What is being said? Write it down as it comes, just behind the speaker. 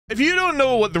If you don't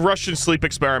know what the Russian sleep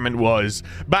experiment was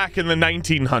back in the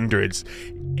 1900s,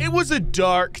 it was a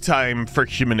dark time for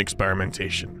human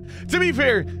experimentation. To be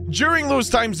fair, during those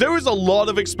times, there was a lot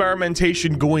of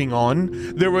experimentation going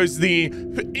on. There was the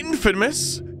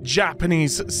infamous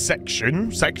Japanese sector,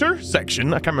 I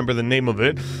can't remember the name of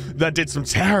it, that did some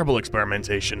terrible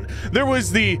experimentation. There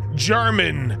was the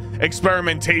German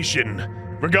experimentation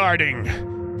regarding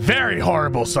very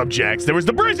horrible subjects. There was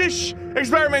the British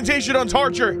experimentation on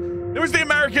torture. There was the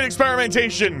American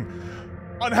experimentation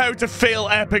on how to fail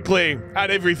epically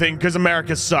at everything because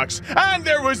America sucks. And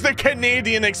there was the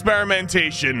Canadian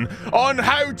experimentation on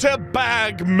how to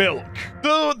bag milk.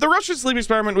 The Russian sleep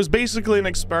experiment was basically an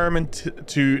experiment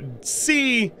to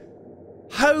see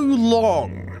how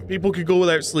long people could go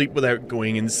without sleep without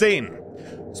going insane.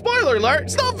 Spoiler alert,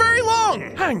 it's not very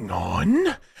long. Hang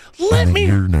on. In the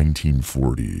year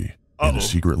 1940, in a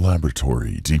secret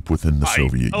laboratory deep within the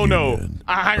Soviet Union,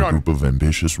 a group of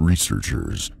ambitious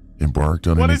researchers embarked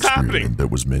on an experiment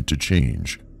that was meant to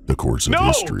change the course of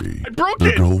history.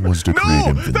 Their goal was to create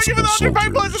invincible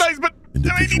soldiers,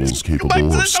 individuals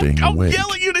capable of staying awake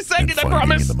and fighting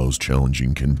in the most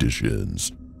challenging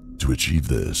conditions. To achieve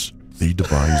this, they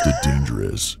devised a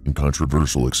dangerous and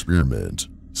controversial experiment,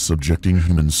 subjecting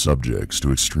human subjects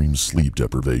to extreme sleep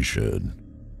deprivation.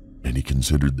 And he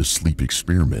considered the sleep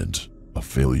experiment a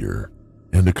failure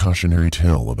and a cautionary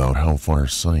tale about how far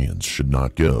science should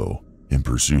not go in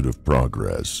pursuit of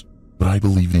progress. But I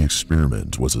believe the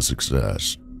experiment was a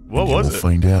success. What was it? We'll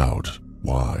find out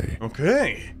why.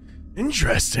 Okay.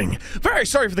 Interesting. Very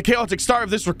sorry for the chaotic start of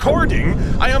this recording.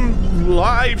 I am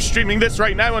live streaming this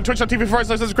right now on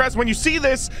twitch.tv/IcyCaress. When you see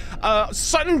this,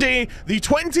 Sunday, the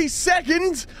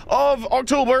 22nd of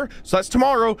October, so that's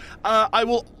tomorrow, I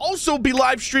will also be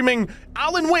live streaming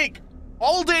Alan Wake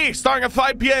all day, starting at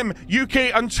 5 p.m. UK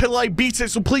until I beat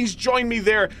it, so please join me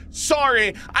there.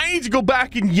 Sorry, I need to go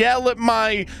back and yell at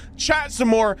my chat some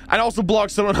more and also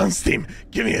block someone on Steam.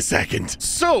 Give me a second.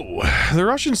 So, the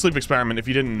Russian sleep experiment, if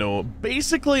you didn't know,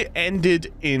 basically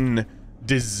ended in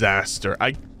disaster.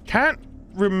 I can't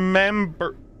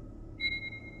remember...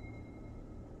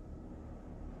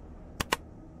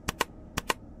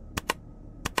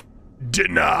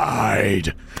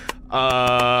 Denied.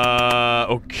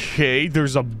 Okay,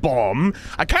 there's a bomb.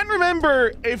 I can't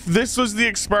remember if this was the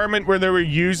experiment where they were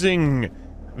using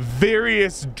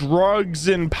various drugs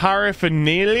and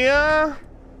paraphernalia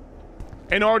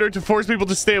in order to force people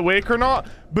to stay awake or not,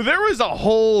 but there was a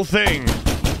whole thing.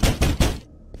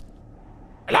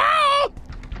 Hello?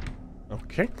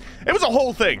 Okay. It was a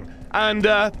whole thing, and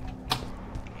at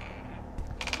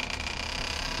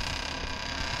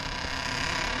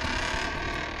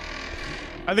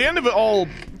the end of it all,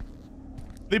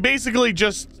 they basically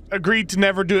just agreed to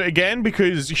never do it again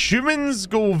because humans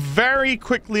go very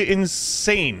quickly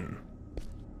insane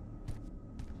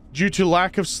due to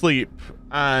lack of sleep.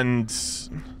 And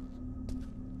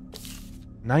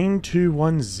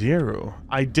 9210.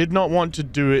 I did not want to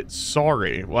do it.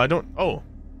 Sorry. Well, I don't. Oh,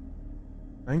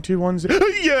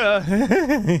 9210. Yeah.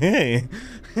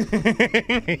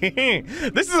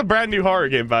 This is a brand new horror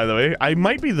game, by the way. I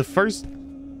might be the first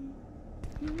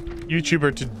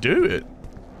YouTuber to do it.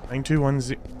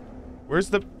 9210. Where's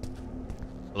the...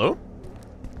 Hello?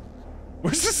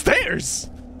 Where's the stairs?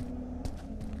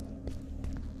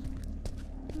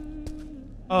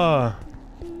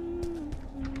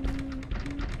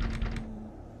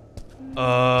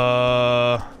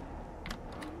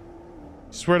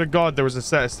 Swear to God, there was a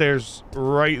set of stairs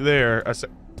right there.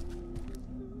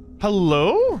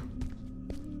 Hello?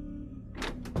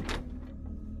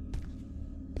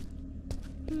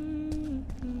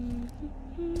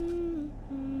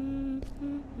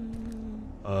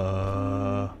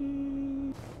 Oh.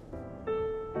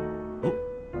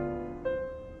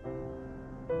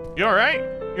 You alright?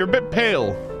 You're a bit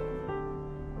pale.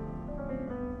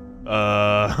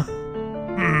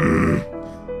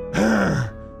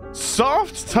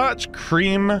 Soft touch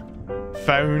cream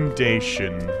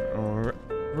foundation.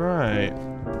 Alright.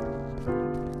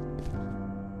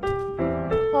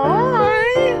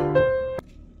 Alright.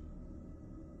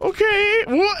 Okay.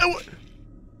 What?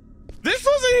 This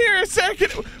wasn't here a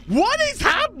second. What is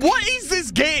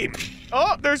this game?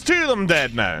 Oh, there's two of them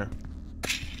dead now.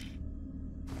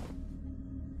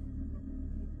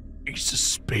 Ace of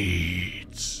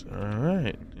spades. All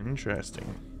right,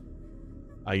 interesting.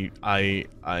 I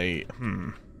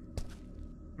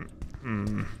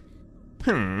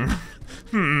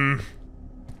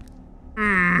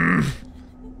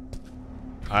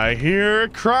hear a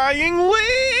crying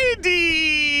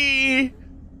lady.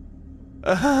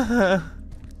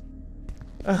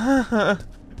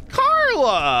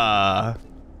 Carla!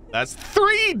 That's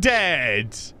 3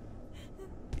 dead.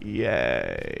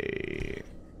 Yay.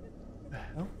 The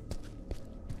hell?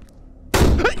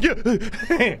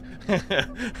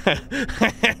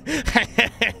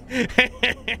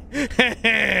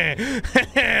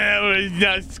 That was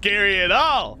not scary at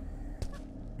all.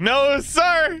 No,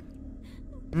 sir.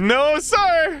 No,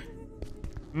 sir.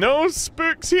 No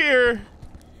spooks here.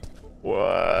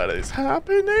 What is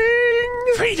happening?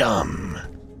 Freedom.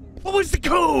 What was the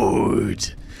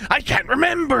code? I can't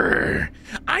remember.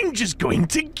 I'm just going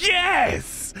to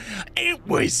guess. It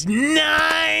was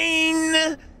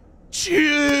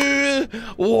 9210.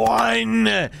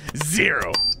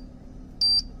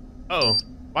 Oh,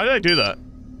 why did I do that?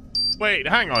 Wait,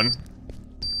 hang on.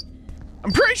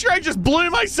 I'm pretty sure I just blew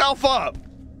myself up.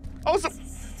 Also,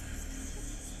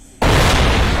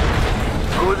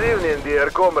 good evening, dear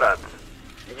comrades.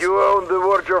 You are on the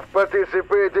verge of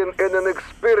participating in an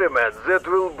experiment that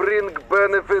will bring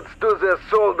benefits to the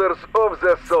soldiers of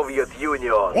the Soviet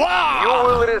Union. Wow. You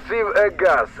will receive a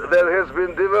gas that has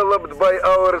been developed by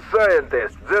our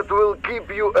scientists that will keep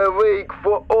you awake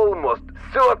for almost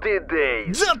 30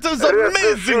 days. That is Rest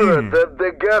amazing! assured that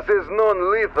the gas is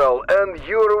non-lethal and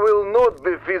you will not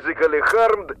be physically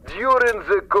harmed during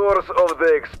the course of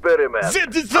the experiment.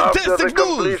 That is After the fantastic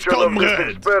news, completion of this comrade!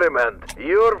 experiment,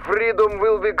 your freedom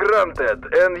will be granted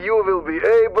and you will be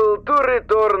able to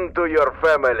return to your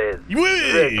families.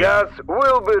 The gas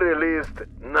will be released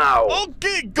now.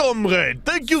 Okay, comrade.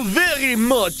 Thank you very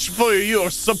much for your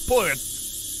support.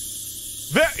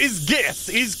 There is gas.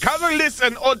 Is colorless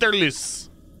and odorless.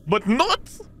 But not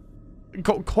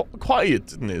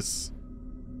quietness.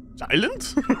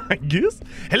 Silent, I guess.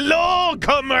 Hello,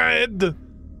 comrade.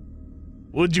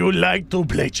 Would you like to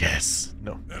play chess?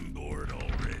 No. I'm bored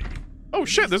already. Oh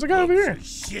shit, there's a guy over here.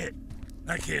 Shit.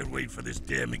 I can't wait for this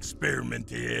damn experiment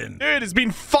to end. Dude, it's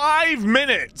been 5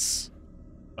 minutes.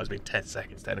 Oh, it's been 10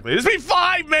 seconds, technically. It's been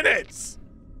 5 minutes.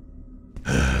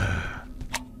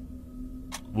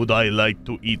 Would I like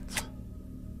to eat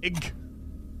egg,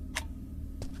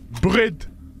 bread,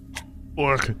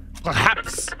 or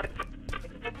perhaps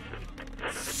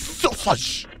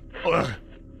sausage, or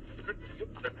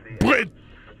bread,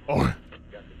 or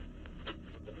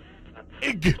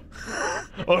egg,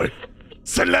 or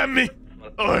salami,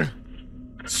 or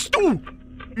stew?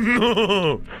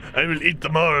 No, I will eat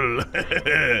them all.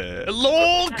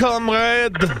 Hello,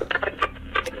 comrade.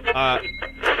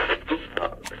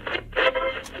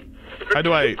 How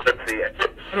do I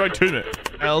tune it?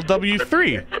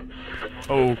 LW3.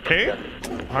 Okay.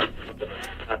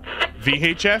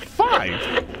 VHF 5.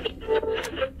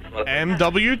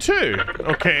 MW2.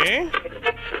 Okay.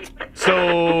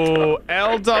 So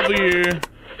LW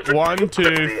 1,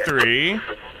 2, 3.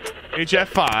 HF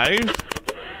 5.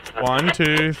 1,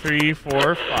 2, 3,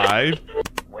 4, 5.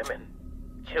 Women,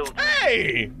 children,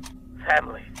 Hey!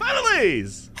 families.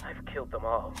 Families! I've killed them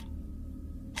all.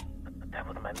 But that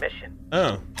was my mission.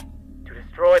 Oh. To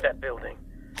destroy that building.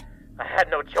 I had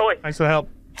no choice. Thanks for the help.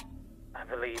 I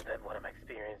believe that what I'm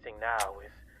experiencing now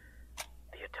is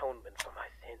the atonement for my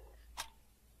sins.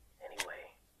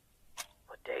 Anyway,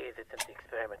 what day is it since the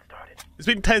experiment started? It's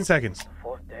been 10 seconds. The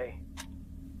 4th day?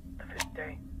 The 5th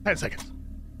day? 10 seconds.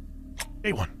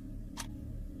 Day 1.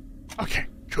 Okay,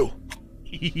 cool.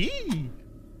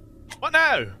 What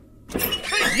now?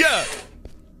 Yeah.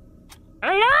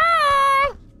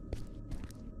 Hello?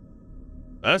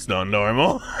 That's not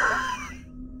normal.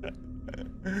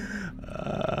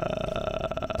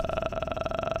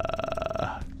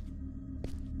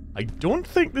 I don't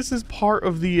think this is part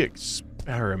of the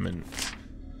experiment.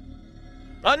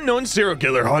 Unknown serial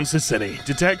killer haunts the city.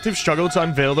 Detectives struggle to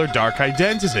unveil their dark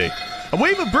identity. A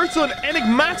wave of brutal and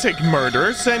enigmatic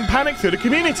murders send panic through the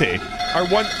community. Oh,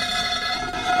 what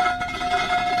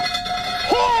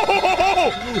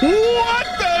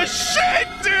the shit,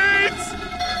 dudes?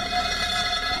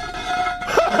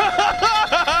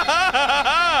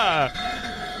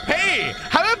 Hey,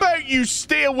 how about you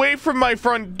stay away from my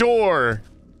front door?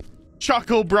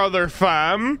 Chuckle Brother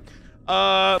fam.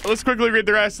 Let's quickly read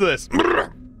the rest of this.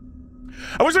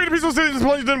 I wish I could peaceful citizens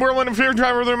plunged in whirlwind of fear and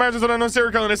travel over their mountains on unknown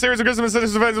serial killer in a series of gruesome and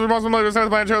sinister events responsible for the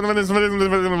by child without a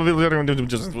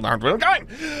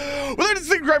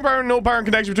distinct crime power, no power and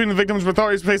connection between the victims with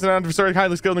authorities placed an adversary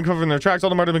highly skilled and covering their tracks. All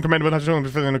the murder have been committed without showing a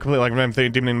complete lack of empathy,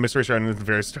 deepening mystery surrounding the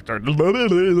various it's an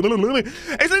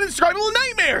indescribable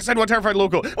nightmare, said one terrified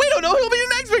local. We don't know who'll be the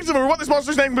next victim or what this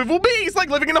monster's next move will be. It's like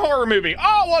living in a horror movie.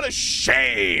 Oh, what a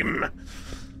shame.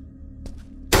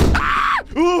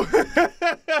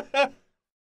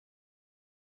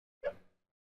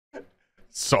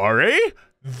 Sorry,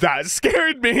 that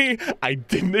scared me. I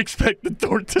didn't expect the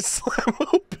door to slam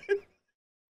open.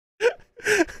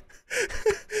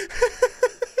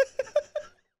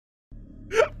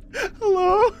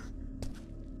 Hello?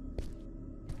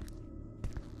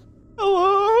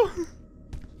 Hello?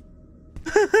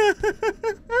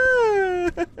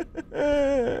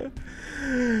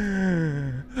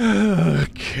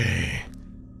 Okay.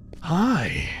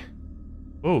 Hi.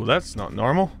 Oh, that's not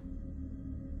normal.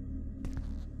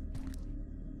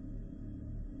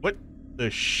 What the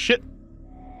shit?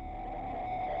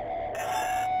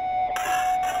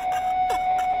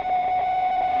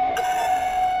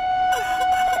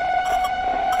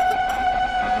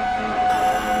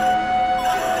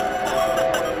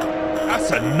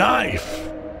 That's a knife.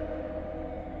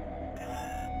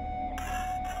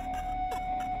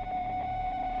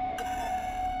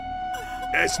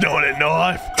 It's not a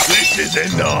knife. This is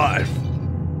a knife.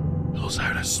 Pulls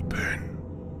out a spoon.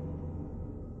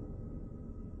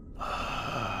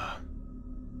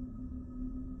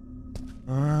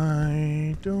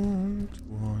 I don't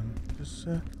want to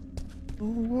set the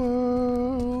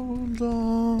world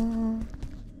on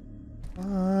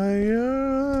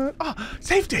fire. Ah,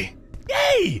 safety!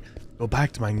 Yay! Go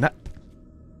back to my nut.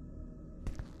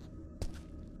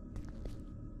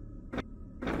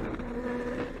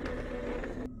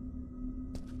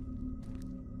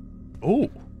 Oh.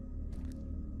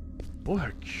 Oh,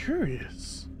 how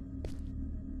curious.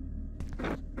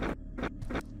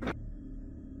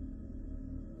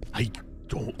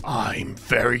 I'm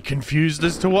very confused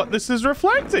as to what this is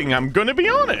reflecting. I'm gonna be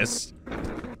honest.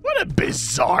 What a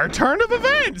bizarre turn of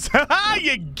events. Haha,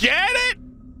 you get it?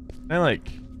 I like...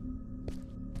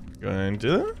 Going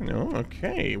to that? No,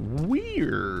 okay.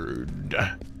 Weird.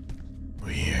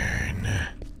 Weird.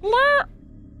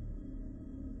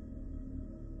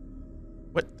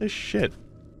 What the shit?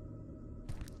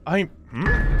 I'm...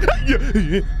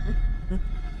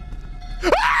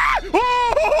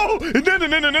 Oh! No, no,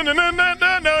 no, no, no, no, no, no,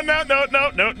 no, no, no, no, no,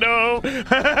 no, no.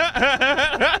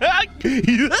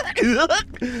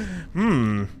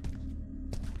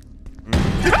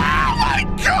 Oh my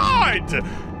God!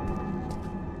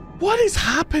 What is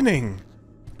happening?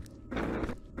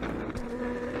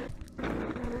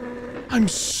 I'm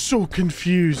so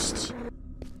confused.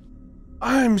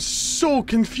 I'm so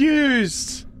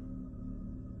confused.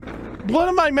 What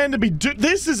am I meant to be doing?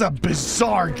 This is a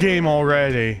bizarre game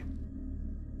already.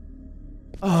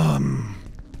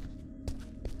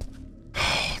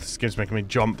 This game's making me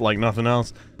jump like nothing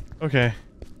else. Okay.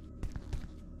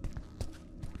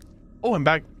 Oh, I'm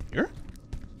back here?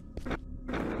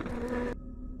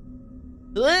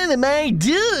 What am I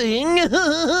doing? There's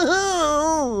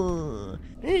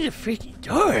a freaking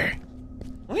door.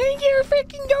 Why is there a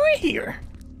freaking door here?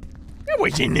 There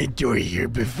wasn't a door here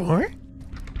before.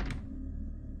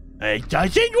 It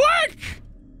doesn't work!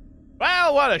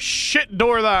 Well, what a shit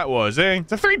door that was, eh?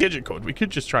 It's a 3-digit code. We could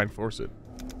just try and force it.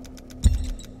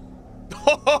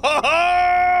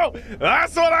 Oh,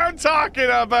 that's what I'm talking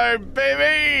about,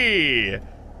 baby!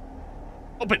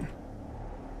 Open.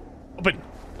 Open.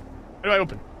 How do I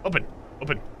open? Open.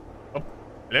 Open. Oh,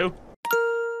 hello?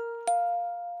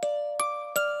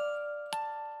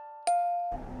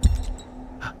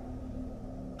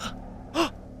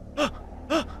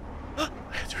 I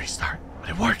had to restart, but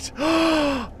it worked.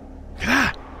 Look at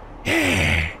that.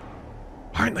 Yeah.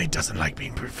 Apparently it doesn't like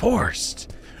being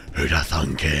forced. Who'da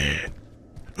thunk it?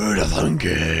 Who'da thunk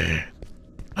it?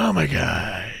 Oh my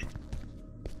God.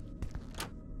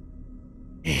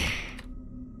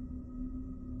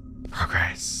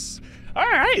 Progress.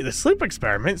 Alright, the sleep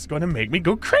experiment's gonna make me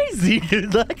go crazy.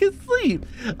 Like asleep.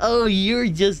 Oh, you're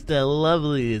just the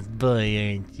loveliest boy,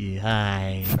 aren't you?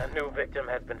 Hi. A new victim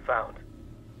has been found.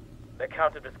 The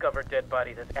count of discovered dead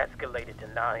bodies has escalated to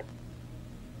 9.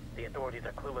 The authorities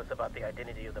are clueless about the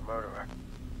identity of the murderer.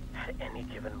 At any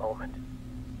given moment,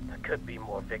 there could be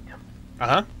more victims.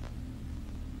 Uh-huh.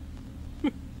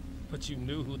 But you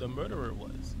knew who the murderer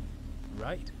was,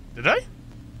 right? Did I?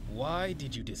 Why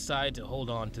did you decide to hold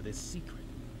on to this secret?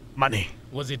 Money.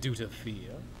 Was it due to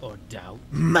fear or doubt?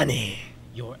 Money.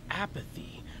 Your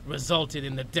apathy resulted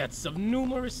in the deaths of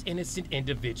numerous innocent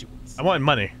individuals. I want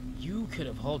money. You could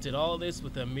have halted all this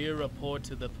with a mere report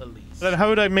to the police. Then how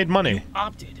would I have made money? You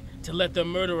opted to let the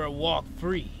murderer walk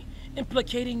free,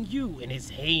 implicating you in his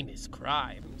heinous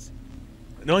crimes.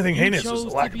 The only thing heinous you was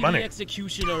chose the lack to be of money. the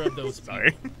executioner of those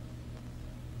Sorry. people.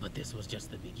 But this was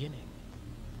just the beginning,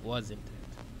 wasn't it?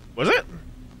 Was it?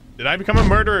 Did I become a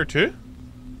murderer too?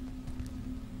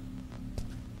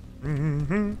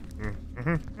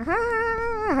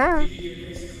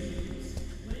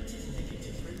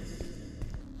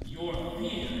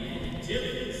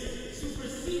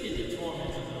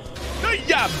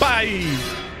 Yeah, bye.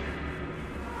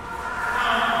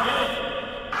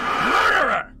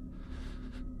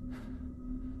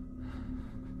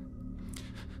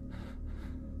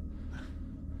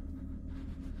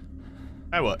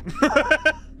 Now what?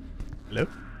 Hello?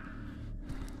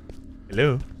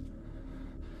 Hello?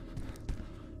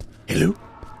 Hello?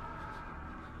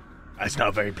 That's not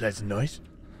a very pleasant noise.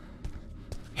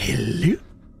 Hello?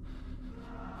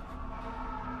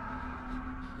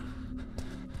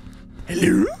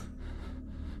 Hello?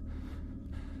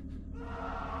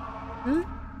 Hmm?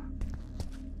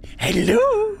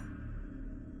 Hello?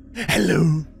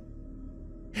 Hello?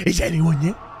 Is anyone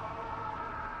there?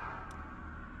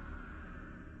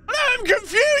 I'm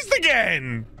confused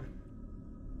again!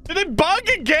 Did it bug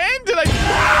again? Did I...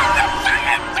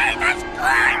 Jesus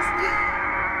Christ!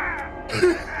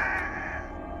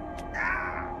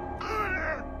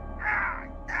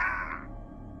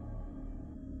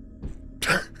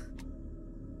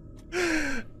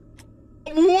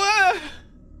 What?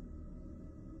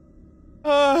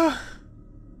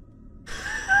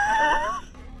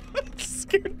 That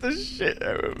scared the shit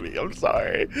out of me. I'm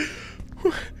sorry.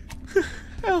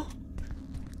 Hell.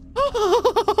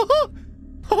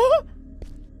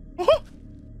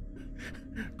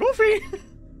 Goofy.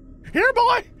 Here,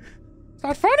 boy. It's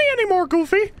not funny anymore,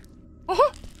 Goofy.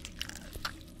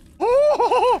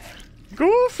 Oh,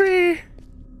 Goofy.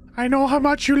 I know how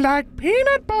much you like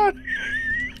peanut butter.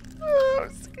 Oh,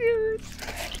 I'm scared.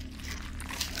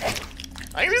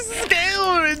 I'm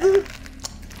scared.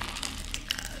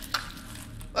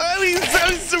 Oh, he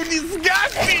sounds so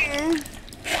disgusting.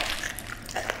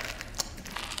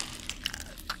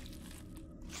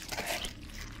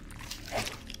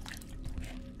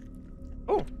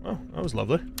 Oh, that was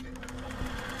lovely.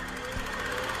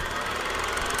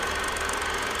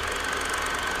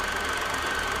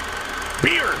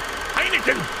 Beer!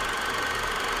 Heineken!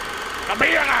 A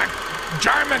beer!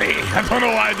 Germany! I don't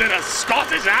know why I did a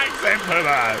Scottish accent for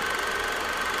that.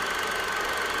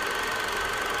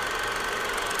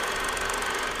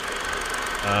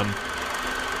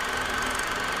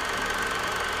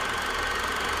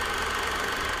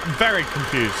 I'm very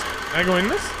confused. Can I go in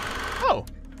this? Oh.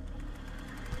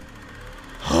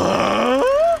 Huh?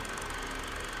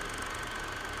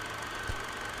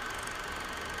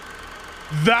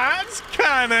 That's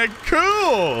kinda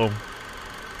cool!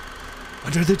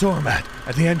 Under the doormat,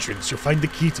 at the entrance, you'll find the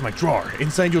key to my drawer.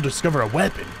 Inside, you'll discover a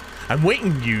weapon. I'm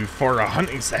waiting you for a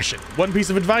hunting session. One piece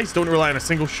of advice, don't rely on a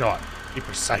single shot. Be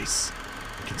precise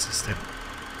and consistent.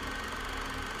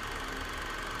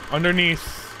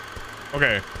 Underneath.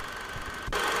 Okay.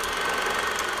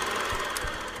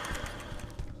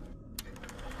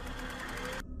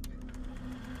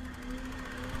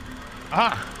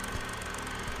 Ah.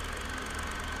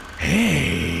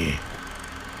 Hey.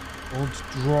 Old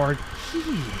drawer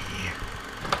key.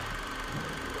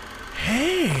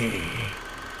 Hey.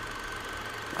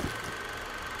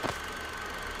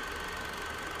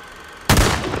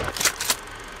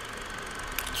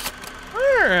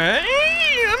 Alright.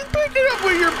 I'm picking up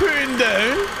what you're putting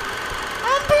down.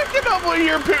 I'm picking up what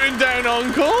you're putting down,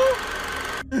 Uncle.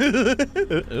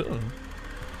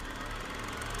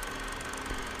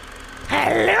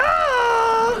 Hello.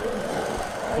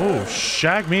 Oh,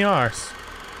 shag me arse.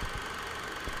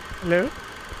 Hello?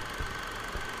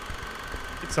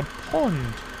 It's a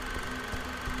pond.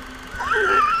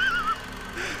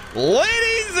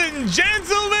 Ladies and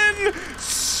gentlemen,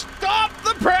 stop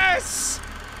the press!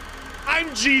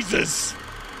 I'm Jesus.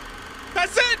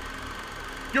 That's it!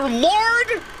 Your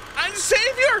Lord and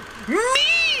Savior?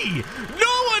 Me!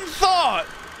 No one thought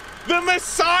the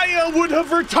Messiah would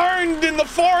have returned in the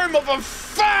form of a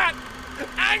fat,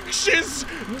 anxious,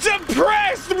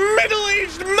 depressed,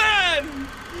 middle-aged man!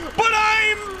 But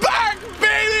I'm back,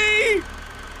 baby!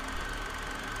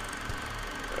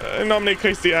 In nomine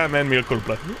Christi, amen, mea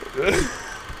culpa.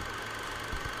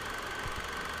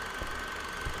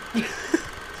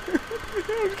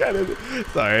 I'm kind of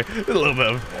sorry. A little bit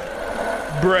of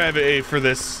brevity for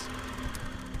this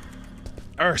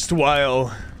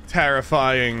erstwhile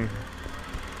terrifying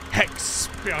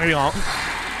experience.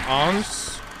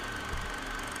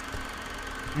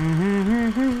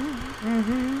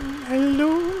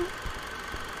 Hello.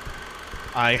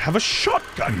 I have a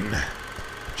shotgun.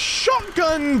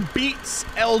 Shotgun beats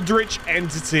eldritch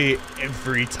entity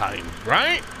every time,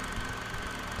 right?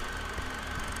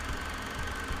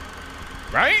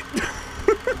 Right?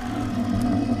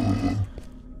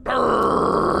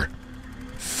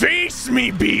 Face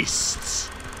me, beasts.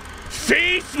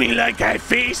 Face me like I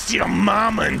faced your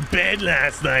mama in bed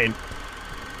last night.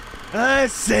 I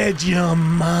said your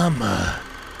mama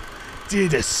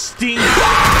did a stink.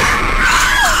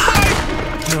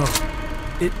 No,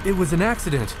 it was an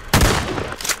accident.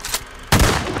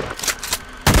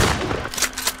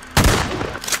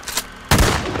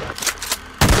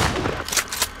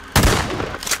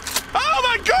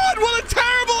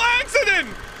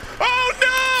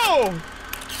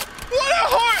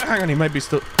 hang on, he might be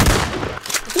still...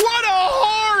 What a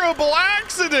horrible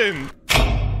accident!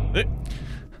 Tick,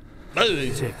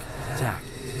 tack,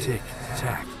 tick,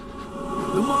 tack.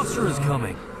 The monster is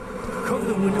coming. Cover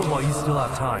the window while you still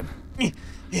have time. What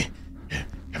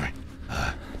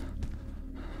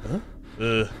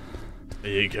do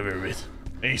you cover with?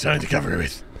 Any time to cover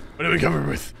with? What do we cover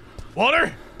with?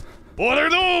 Water? What are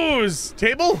those?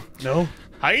 Table? No.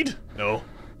 Hide? No.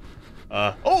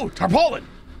 Oh, tarpaulin.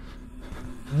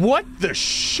 What the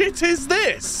shit is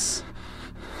this?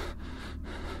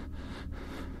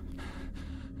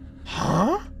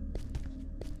 Huh?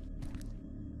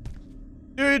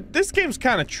 Dude, this game's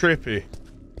kind of trippy.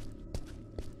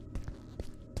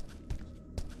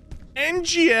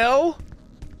 NGL?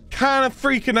 Kind of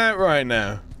freaking out right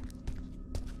now.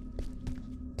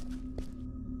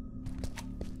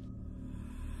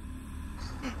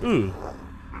 Ooh.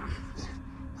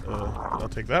 I'll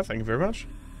take that, thank you very much.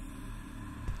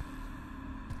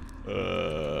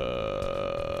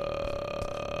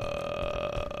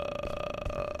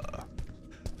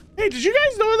 Hey, did you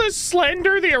guys know that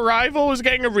Slender, The Arrival, is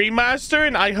getting a remaster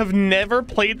and I have never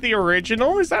played the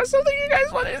original? Is that something you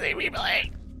guys want to see me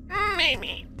play?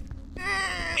 Maybe.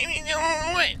 Maybe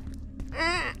what?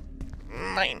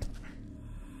 Mine.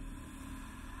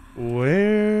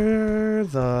 Where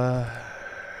the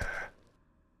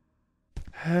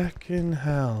heck in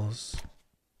hells?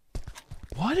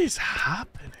 What is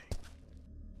happening?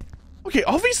 Okay,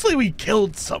 obviously we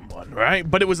killed someone, right?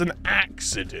 But it was an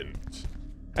accident.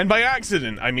 And by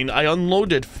accident, I mean I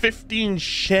unloaded 15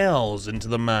 shells into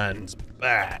the man's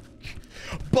back.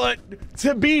 But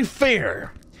to be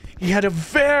fair, he had a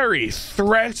very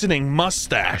threatening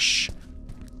mustache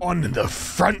on the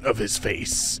front of his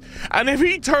face. And if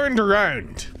he turned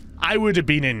around, I would have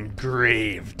been in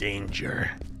grave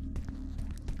danger.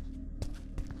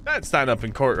 That'd stand up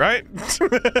in court, right?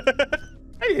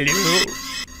 Hello.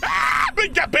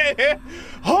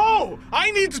 Oh,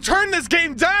 I need to turn this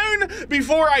game down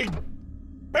before I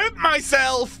poop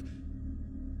myself.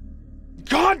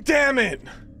 God damn it.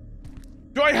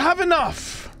 Do I have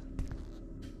enough?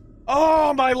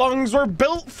 Oh, my lungs were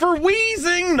built for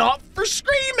wheezing, not for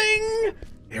screaming.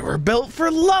 They were built for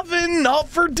loving, not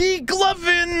for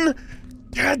degloving.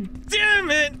 God damn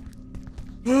it.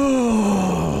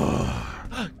 Oh,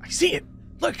 I see it.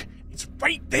 Look. It's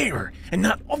right there, and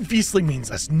that obviously means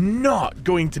there's not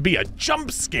going to be a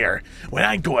jump scare when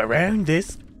I go around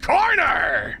this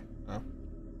corner.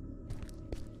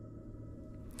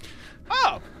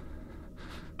 Oh.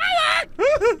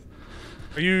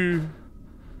 Are you?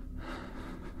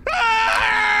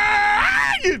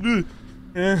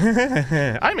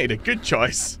 I made a good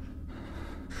choice.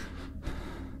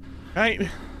 Right,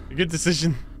 a good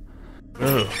decision.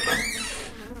 Ugh.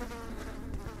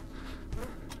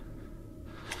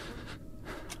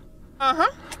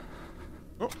 Uh-huh.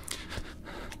 Oh.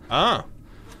 Ah.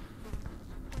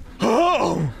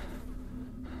 Oh!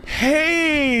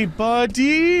 Hey,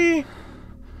 buddy!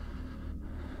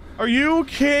 Are you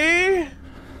okay?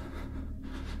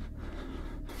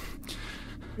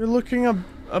 You're looking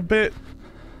a bit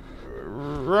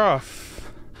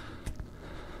rough.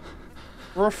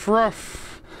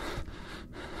 Rough.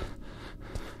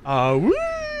 Woo!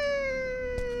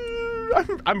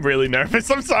 I'm really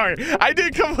nervous. I'm sorry. I do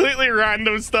completely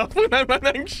random stuff when I'm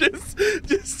anxious,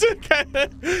 just to kind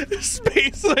of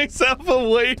space myself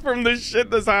away from the shit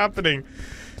that's happening.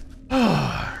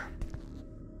 Oh,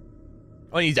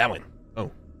 he's that one.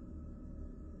 Oh.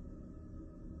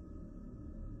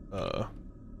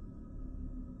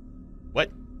 What?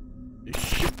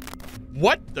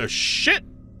 What the shit?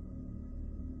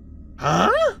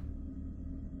 Huh?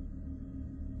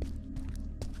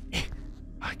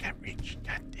 I can't reach.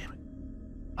 God damn it.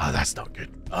 Oh, that's not good.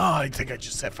 Oh, I think I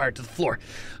just set fire to the floor.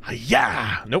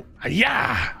 Yeah. Nope.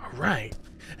 Yeah. All right.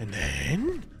 And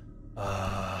then,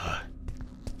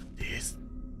 this.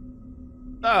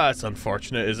 That's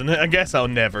unfortunate, isn't it? I guess I'll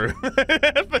never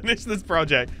finish this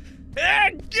project.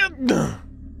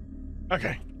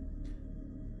 Okay.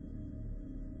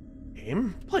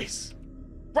 Aim, place.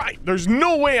 Right. There's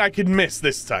no way I could miss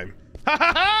this time. Ha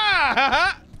ha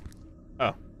ha!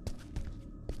 Oh.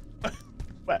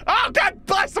 Oh, God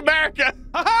bless America!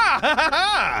 Ha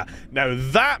ha! Now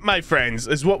that, my friends,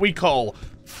 is what we call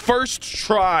first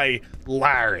try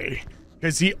Larry.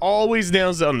 Because he always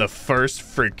nails it on the first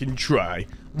freaking try.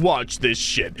 Watch this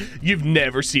shit. You've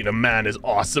never seen a man as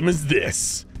awesome as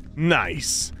this.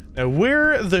 Nice. Now,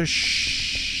 where the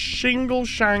shangles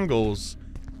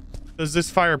does this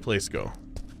fireplace go?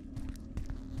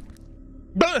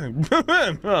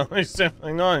 Well, it's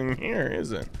definitely not in here,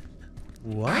 is it?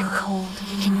 What? I'm cold.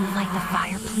 Can you light the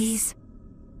fire, please?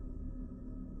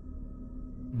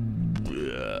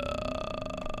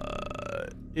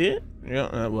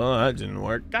 Yeah, well, that didn't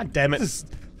work. God damn it. This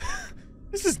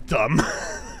is dumb.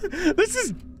 This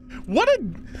is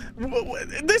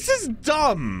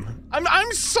dumb.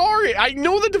 I'm sorry. I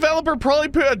know the developer probably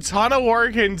put a ton of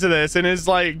work into this and is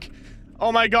like,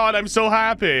 oh my god, I'm so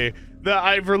happy that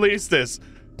I've released this.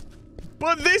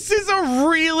 But this is a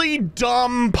really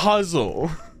dumb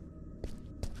puzzle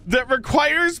that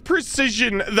requires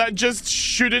precision that just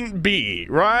shouldn't be,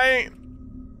 right?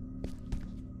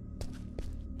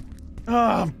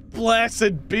 Oh,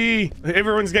 blessed be.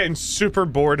 Everyone's getting super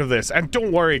bored of this. And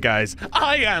don't worry, guys.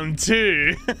 I am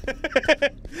too.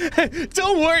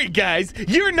 Don't worry, guys.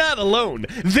 You're not alone.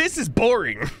 This is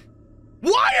boring.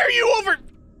 Why are you over...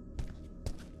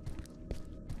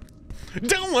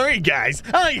 Don't worry, guys.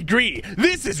 I agree.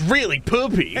 This is really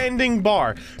poopy. Ending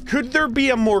bar. Could there be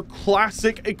a more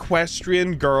classic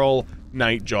equestrian girl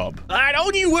night job?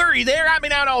 Don't you worry there. I've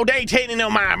been out all day tending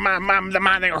on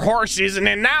my horses, and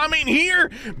then now I'm in here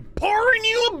pouring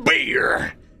you a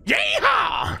beer.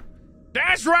 Yeehaw!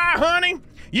 That's right, honey.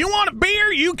 You want a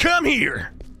beer? You come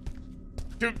here.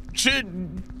 To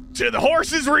the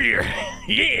horse's rear.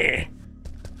 Yeah.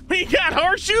 We got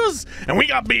horseshoes and we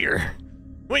got beer.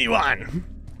 What do you want?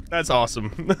 That's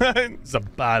awesome. It's a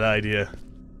bad idea,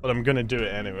 but I'm gonna do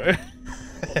it anyway.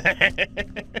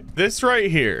 This right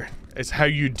here is how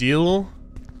you deal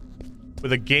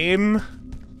with a game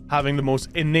having the most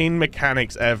inane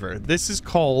mechanics ever. This is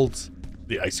called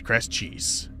the IcyCaress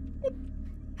cheese.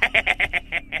 Fuck,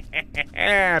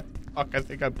 I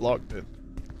think I blocked it.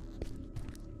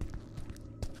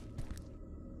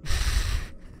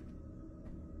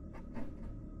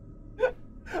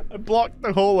 I blocked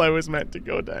the hole I was meant to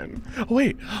go down. Oh,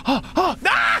 wait.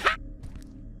 Ah!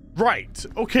 Right.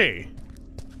 Okay.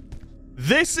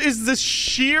 This is the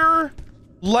sheer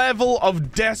level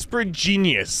of desperate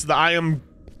genius that I am...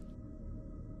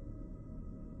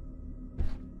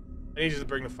 I need you to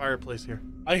bring the fireplace here.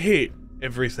 I hate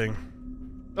everything.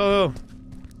 Oh.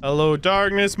 Hello,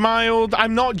 darkness, my old...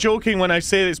 I'm not joking when I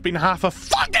say it's been half a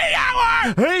fucking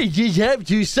hour! I just have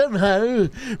to somehow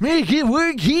make it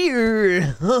work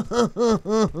here.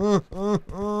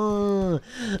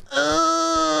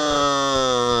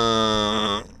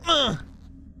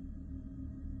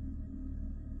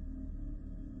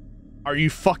 Are you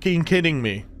fucking kidding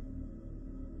me?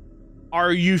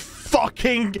 Are you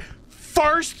fucking...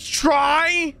 First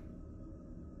try?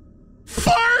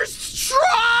 First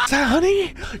try!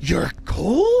 Honey, you're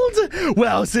cold?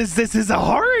 Well, since this is a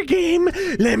horror game,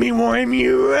 let me warm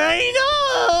you right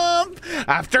up!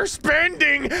 After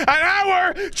spending an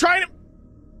hour trying to...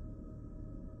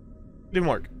 It didn't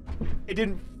work. It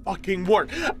didn't fucking work.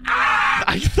 Ah!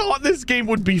 I thought this game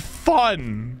would be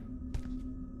fun.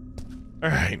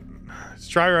 Alright, let's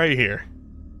try right here.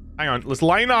 Hang on, let's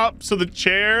line up so the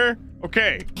chair...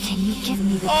 Okay. Can you give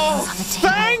me the pills on the table?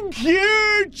 Thank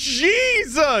you,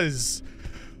 Jesus!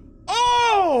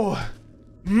 Oh,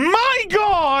 my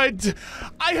God!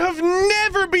 I have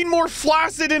never been more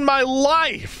flaccid in my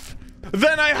life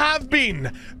than I have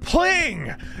been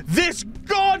playing this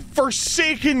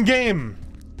godforsaken game.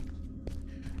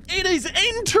 It is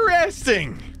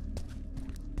interesting.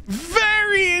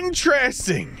 Very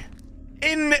interesting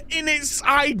in its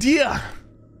idea.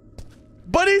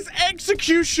 But its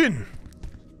execution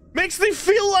makes me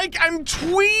feel like I'm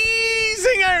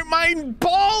tweezing out my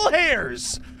ball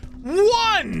hairs.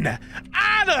 One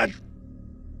at a...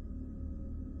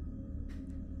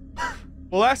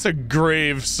 Well, that's a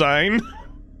grave sign.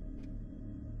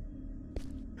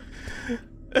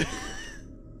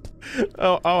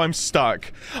 Oh, I'm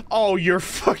stuck. Oh, you're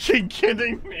fucking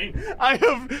kidding me. I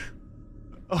have...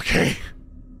 Okay.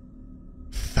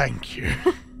 Thank you.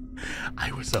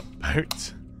 I was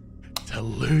about to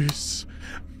lose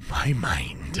my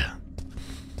mind.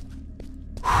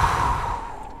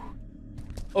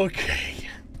 Okay.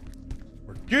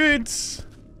 We're good.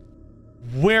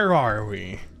 Where are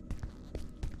we?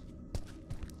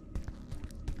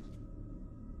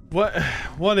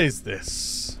 What is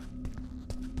this?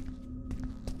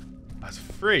 A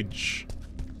fridge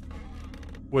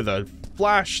with a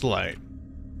flashlight.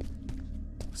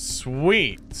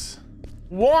 Sweet.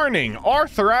 Warning,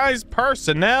 authorized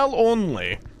personnel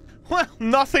only. Well,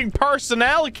 nothing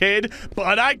personnel, kid,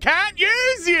 but I can't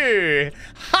use you.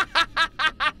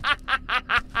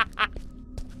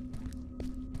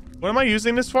 What am I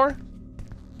using this for?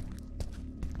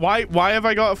 Why have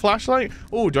I got a flashlight?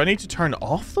 Oh, do I need to turn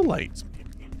off the lights,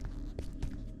 maybe?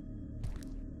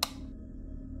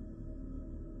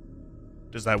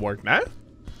 Does that work now?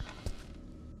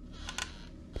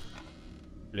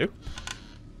 Hello?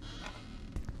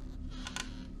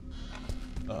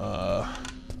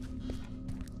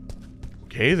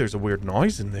 Okay, there's a weird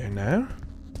noise in there now.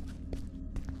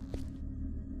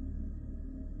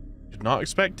 Did not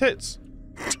expect tits.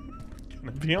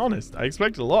 Gonna be honest, I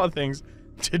expected a lot of things.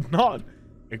 Did not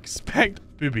expect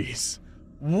boobies.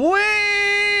 Well,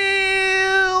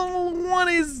 what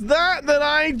is that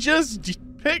I just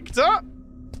picked up?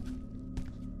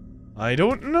 I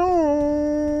don't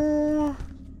know.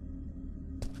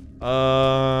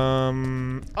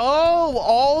 Oh,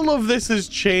 all of this has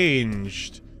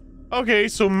changed. Okay,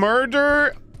 so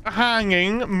murder,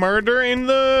 hanging, murder in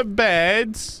the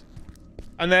beds,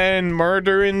 and then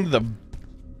murder in the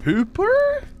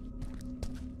pooper?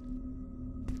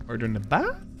 Murder in the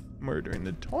bath? Murder in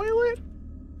the toilet?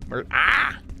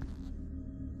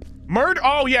 Murder,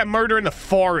 oh yeah, murder in the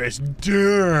forest.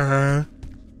 Duh.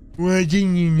 Why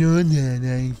didn't you know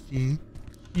that, Icy?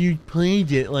 You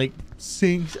played it like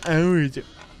 6 hours.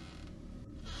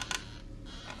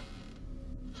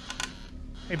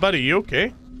 Hey buddy, you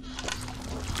okay?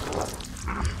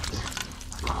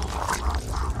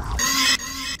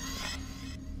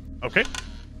 Okay.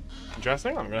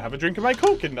 Interesting. I'm gonna have a drink of my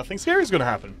Coke and nothing scary is gonna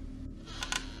happen.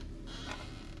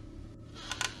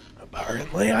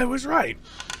 Apparently I was right.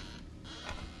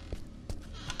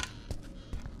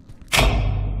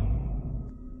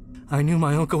 I knew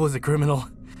my uncle was a criminal.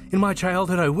 In my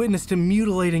childhood, I witnessed him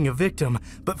mutilating a victim,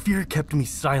 but fear kept me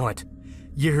silent.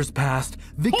 Years passed,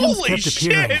 victims kept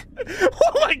appearing.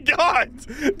 Oh my god!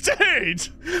 Dude!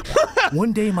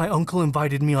 One day, my uncle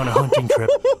invited me on a hunting trip,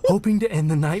 hoping to end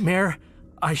the nightmare.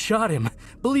 I shot him,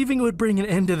 believing it would bring an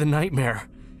end to the nightmare.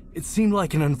 It seemed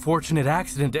like an unfortunate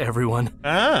accident to everyone.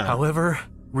 However,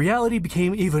 reality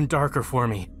became even darker for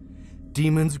me.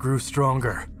 Demons grew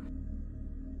stronger.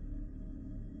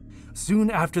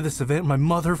 Soon after this event, my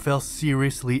mother fell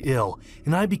seriously ill,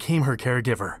 and I became her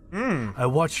caregiver. I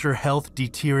watched her health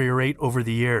deteriorate over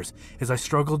the years as I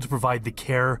struggled to provide the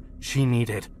care she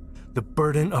needed. The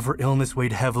burden of her illness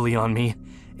weighed heavily on me,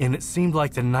 and it seemed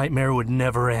like the nightmare would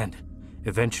never end.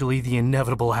 Eventually, the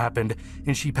inevitable happened,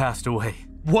 and she passed away.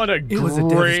 What a It was a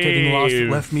devastating loss that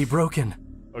left me broken.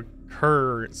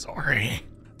 Sorry.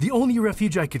 The only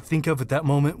refuge I could think of at that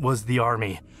moment was the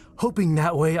army, hoping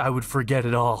that way I would forget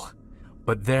it all.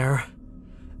 But there,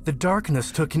 the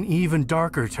darkness took an even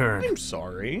darker turn. I'm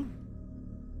sorry.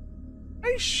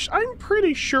 I'm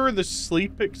pretty sure the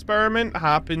sleep experiment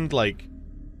happened like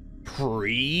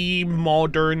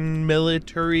pre-modern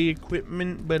military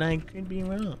equipment, but I could be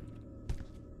wrong.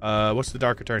 What's the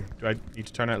darker turn? Do I need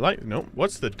to turn out light? No.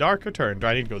 What's the darker turn? Do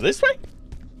I need to go this way?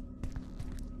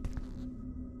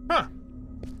 Huh.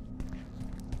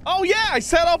 Oh yeah, I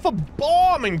set off a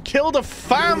bomb and killed a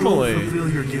family.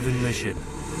 Fulfill your given mission.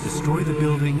 Destroy the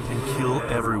building and kill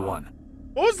everyone.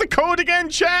 What was the code again,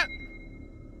 chat?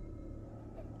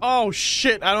 Oh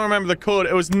shit, I don't remember the code.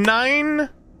 It was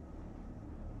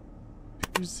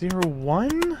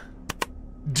 9201?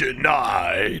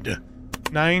 Denied.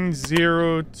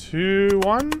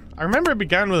 9021? I remember it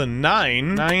began with a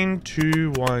 9.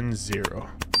 9210.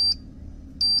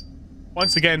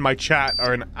 Once again, my chat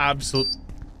are an absolute...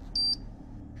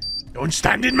 Don't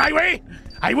stand in my way!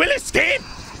 I will escape!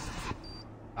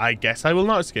 I guess I will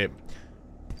not escape.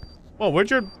 Well,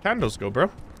 where'd your candles go, bro?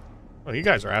 Oh, you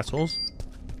guys are assholes.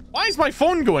 Why is my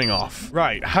phone going off?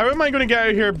 Right, how am I going to get out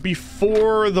of here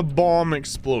before the bomb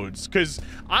explodes? Because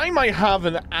I might have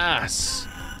an ass.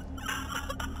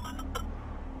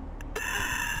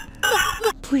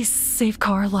 Please save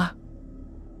Carla.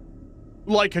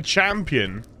 Like a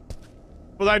champion.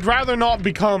 But I'd rather not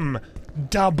become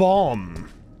da bomb.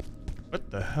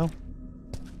 What the hell?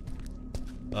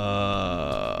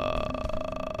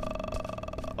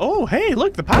 Oh, hey,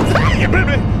 look, the path.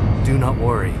 Do not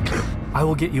worry. I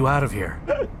will get you out of here.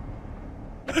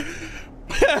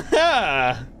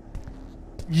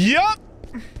 Yup.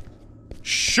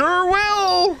 Sure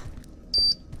will.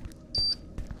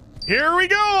 Here we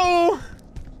go.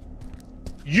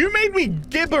 You made me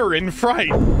gibber in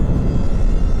fright.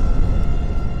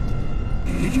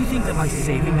 Did you think that by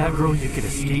saving that girl you could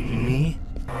escape me?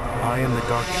 I am the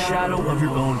dark shadow of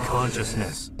your own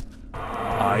consciousness.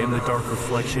 I am the dark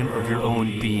reflection of your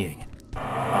own being.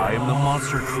 I am the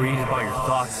monster created by your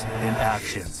thoughts and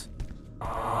actions.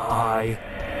 I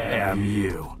am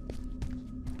you.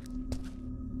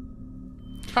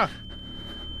 Huh.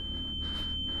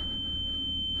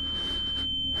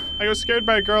 I got scared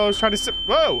by a girl I was trying to sit.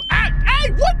 Whoa!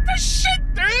 Hey, what the shit,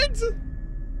 dude?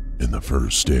 In the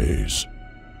first days,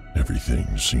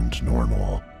 everything seemed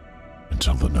normal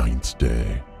until the 9th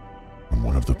day, when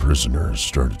one of the prisoners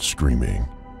started screaming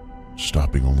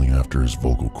stopping only after his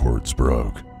vocal cords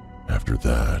broke. After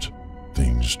that,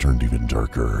 things turned even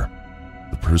darker.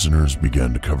 The prisoners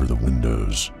began to cover the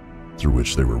windows, through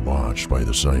which they were watched by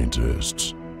the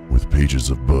scientists, with pages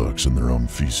of books and their own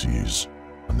feces.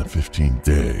 On the 15th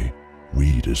day,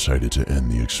 we decided to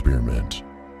end the experiment.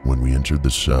 When we entered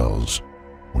the cells,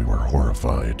 we were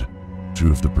horrified. 2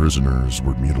 of the prisoners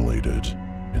were mutilated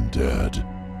and dead.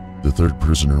 The 3rd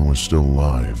prisoner was still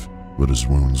alive, but his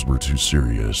wounds were too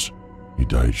serious. He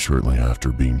died shortly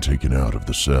after being taken out of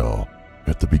the cell.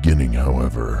 At the beginning,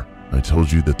 however, I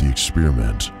told you that the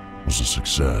experiment was a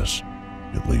success,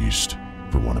 at least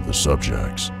for one of the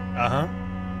subjects. Uh-huh.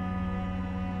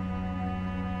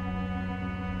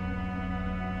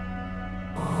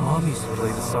 Mom used to play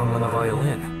the song on a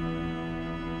violin.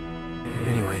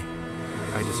 Anyway,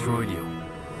 I destroyed you.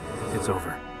 It's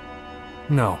over.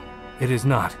 No, it is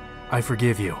not. I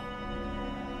forgive you.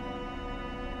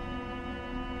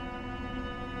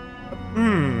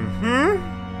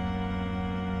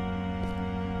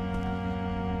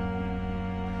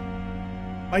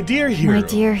 My dear hero. My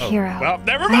dear hero. Well,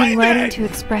 never mind. I am writing to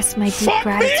express my deep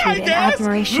gratitude and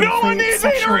admiration for your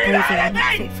exceptional bravery on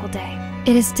that fateful day.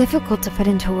 It is difficult to put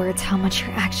into words how much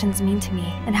your actions mean to me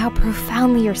and how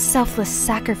profoundly your selfless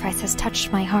sacrifice has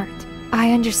touched my heart.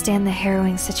 I understand the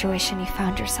harrowing situation you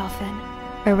found yourself in.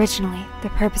 Originally, the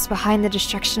purpose behind the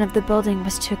destruction of the building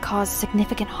was to cause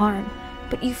significant harm,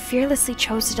 but you fearlessly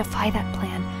chose to defy that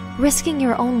plan, risking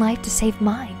your own life to save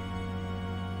mine.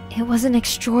 It was an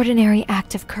extraordinary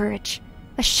act of courage,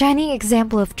 a shining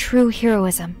example of true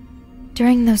heroism.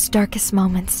 During those darkest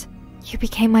moments, you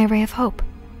became my ray of hope.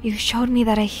 You showed me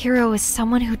that a hero is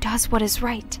someone who does what is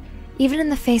right, even in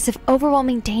the face of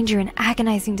overwhelming danger and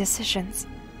agonizing decisions.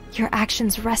 Your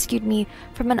actions rescued me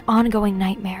from an ongoing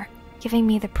nightmare, giving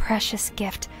me the precious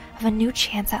gift of a new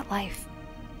chance at life.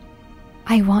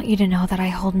 I want you to know that I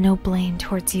hold no blame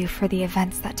towards you for the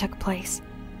events that took place.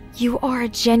 You are a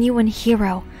genuine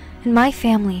hero, and my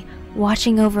family,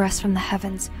 watching over us from the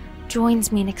heavens,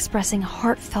 joins me in expressing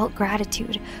heartfelt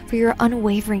gratitude for your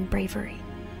unwavering bravery.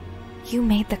 You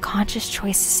made the conscious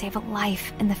choice to save a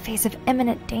life in the face of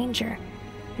imminent danger,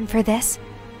 and for this,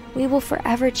 we will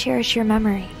forever cherish your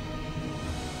memory.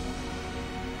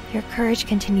 Your courage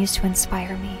continues to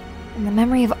inspire me, and the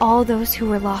memory of all those who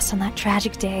were lost on that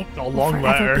tragic day will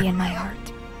forever be in my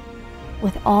heart.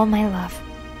 With all my love,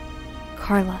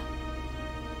 Carla.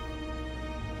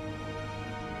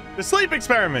 The sleep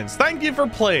experiments. Thank you for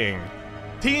playing.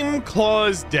 Team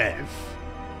Claws Dev.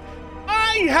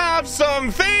 I have some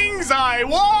things I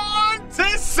want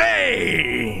to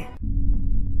say.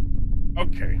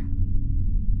 Okay.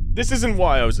 This isn't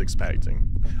what I was expecting.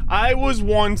 I was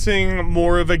wanting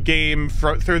more of a game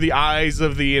through the eyes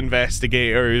of the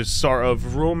investigators, sort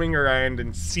of roaming around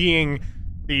and seeing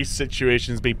these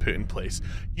situations be put in place.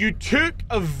 You took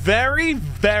a very,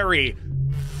 very,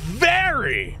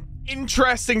 very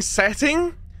interesting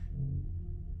setting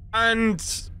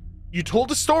and you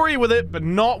told a story with it, but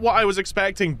not what I was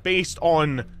expecting based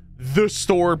on the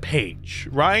store page,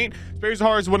 right? Space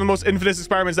Horror is one of the most infamous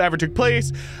experiments that ever took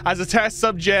place. As a test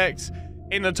subject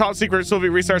in a top secret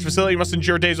Soviet research facility, you must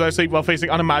endure days without sleep while facing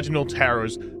unimaginable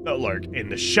terrors that lurk in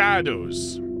the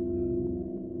shadows.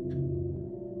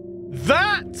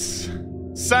 That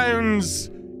sounds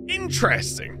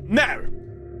interesting. Now,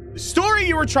 the story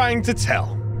you were trying to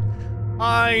tell.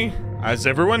 I, as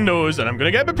everyone knows, and I'm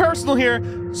gonna get a bit personal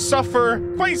here,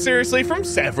 suffer quite seriously from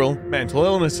several mental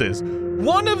illnesses.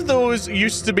 One of those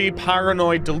used to be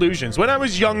paranoid delusions. When I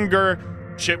was younger,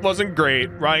 shit wasn't great,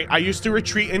 right? I used to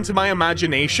retreat into my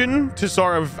imagination to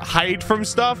sort of hide from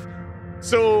stuff.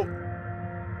 So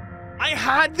I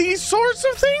had these sorts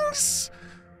of things.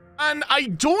 And I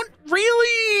don't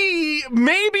really,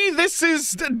 maybe this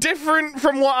is different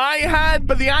from what I had,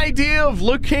 but the idea of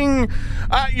looking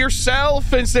at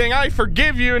yourself and saying, I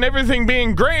forgive you and everything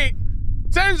being great,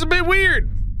 sounds a bit weird.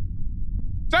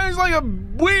 Sounds like a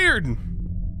weird.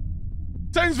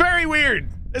 Sounds very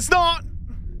weird. It's not,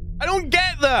 I don't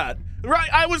get that. Right,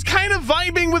 I was kind of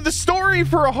vibing with the story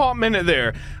for a hot minute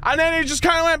there. And then it just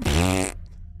kind of went,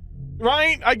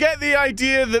 right? I get the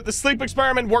idea that the sleep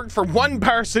experiment worked for one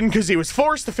person because he was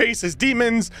forced to face his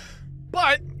demons.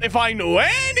 But if I know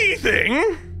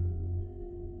anything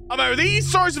about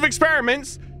these sorts of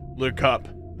experiments, look up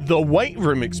the White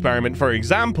Room experiment, for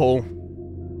example.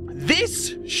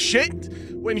 This shit,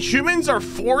 when humans are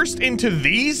forced into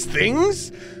these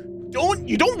things,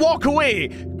 you don't walk away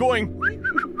going,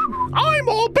 I'm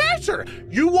all better.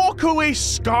 You walk away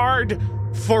scarred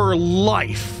for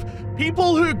life.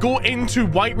 People who go into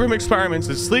White Room experiments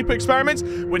and sleep experiments,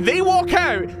 when they walk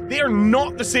out, they are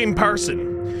not the same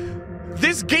person.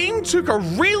 this game took a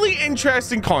really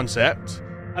interesting concept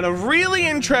and a really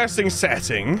interesting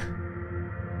setting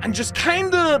and just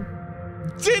kind of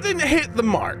didn't hit the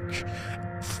mark.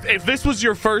 If this was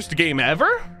your first game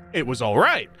ever, it was all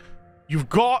right. You've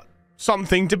got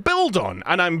something to build on,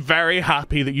 and I'm very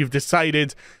happy that you've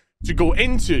decided to go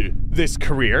into this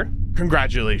career.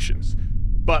 Congratulations.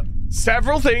 But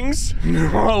several things,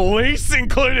 at least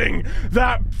including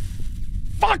that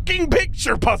fucking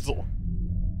picture puzzle.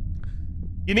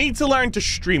 You need to learn to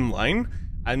streamline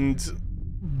and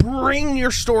bring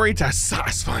your story to a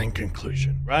satisfying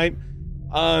conclusion, right?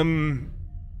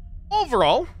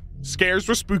 Overall, scares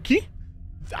were spooky.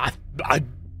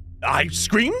 I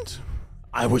screamed.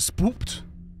 I was spooked.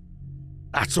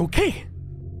 That's okay.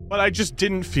 But I just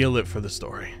didn't feel it for the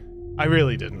story. I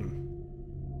really didn't.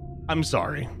 I'm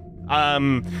sorry.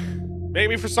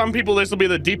 Maybe for some people this will be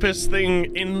the deepest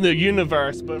thing in the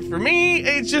universe, but for me,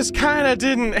 it just kind of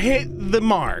didn't hit the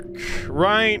mark,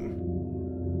 right?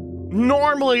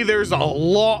 Normally, there's a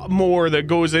lot more that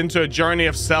goes into a journey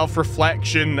of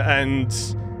self-reflection and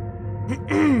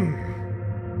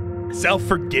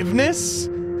self-forgiveness.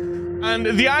 And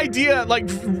the idea, like,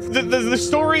 the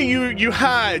story you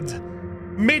had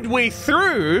midway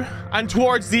through and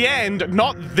towards the end,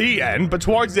 not the end, but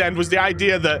towards the end, was the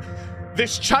idea that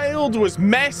this child was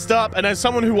messed up. And as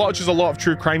someone who watches a lot of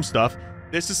true crime stuff,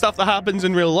 this is stuff that happens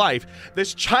in real life.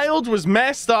 This child was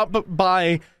messed up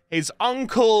by his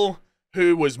uncle,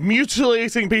 who was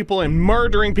mutilating people and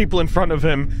murdering people in front of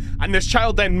him. And this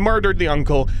child then murdered the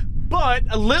uncle. But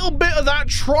a little bit of that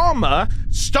trauma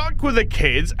stuck with the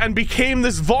kid and became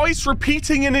this voice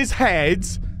repeating in his head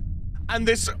and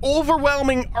this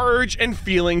overwhelming urge and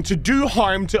feeling to do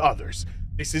harm to others.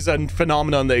 This is a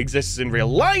phenomenon that exists in real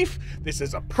life. This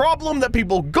is a problem that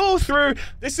people go through.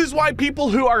 This is why people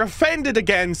who are offended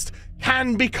against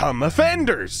can become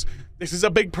offenders. This is a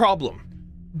big problem.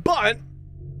 But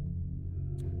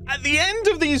at the end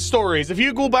of these stories, if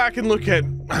you go back and look at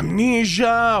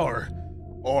Amnesia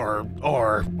or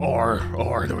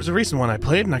there was a recent one I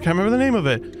played and I can't remember the name of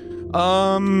it.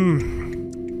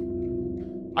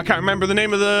 I can't remember the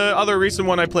name of the other recent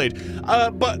one I played.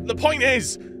 But the point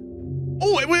is,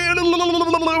 oh, it was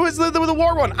the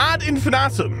war one, Ad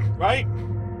Infinitum, right?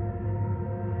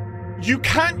 You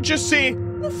can't just say,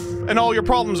 oof, and all your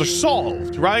problems are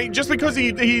solved, right? Just because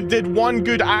he did one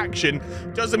good action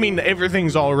doesn't mean that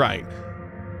everything's all right.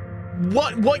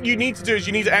 What you need to do is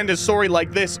you need to end a story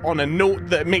like this on a note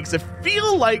that makes it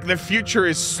feel like the future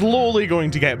is slowly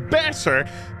going to get better,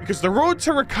 because the road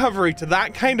to recovery to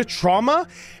that kind of trauma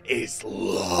is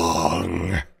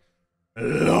long.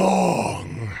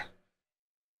 Long.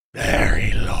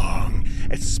 Very long.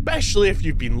 Especially if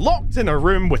you've been locked in a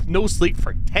room with no sleep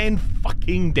for 10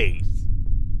 fucking days.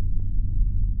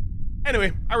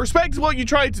 Anyway, I respect what you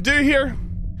tried to do here.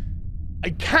 I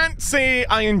can't say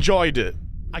I enjoyed it.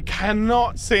 I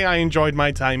cannot say I enjoyed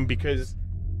my time because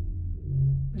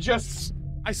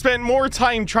I spent more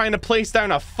time trying to place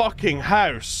down a fucking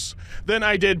house than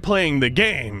I did playing the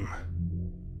game.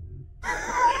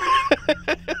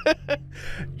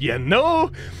 You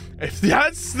know, if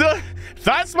that's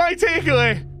my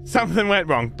takeaway, something went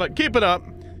wrong. But keep it up.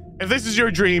 If this is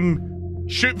your dream,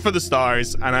 shoot for the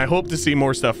stars, and I hope to see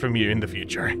more stuff from you in the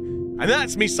future. And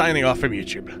that's me signing off from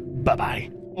YouTube.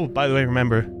 Bye-bye. Oh, by the way,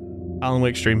 remember, Alan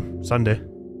Wake stream, Sunday.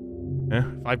 Yeah,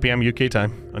 5 PM UK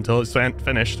time, until it's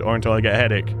finished or until I get a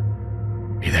headache.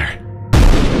 Be there.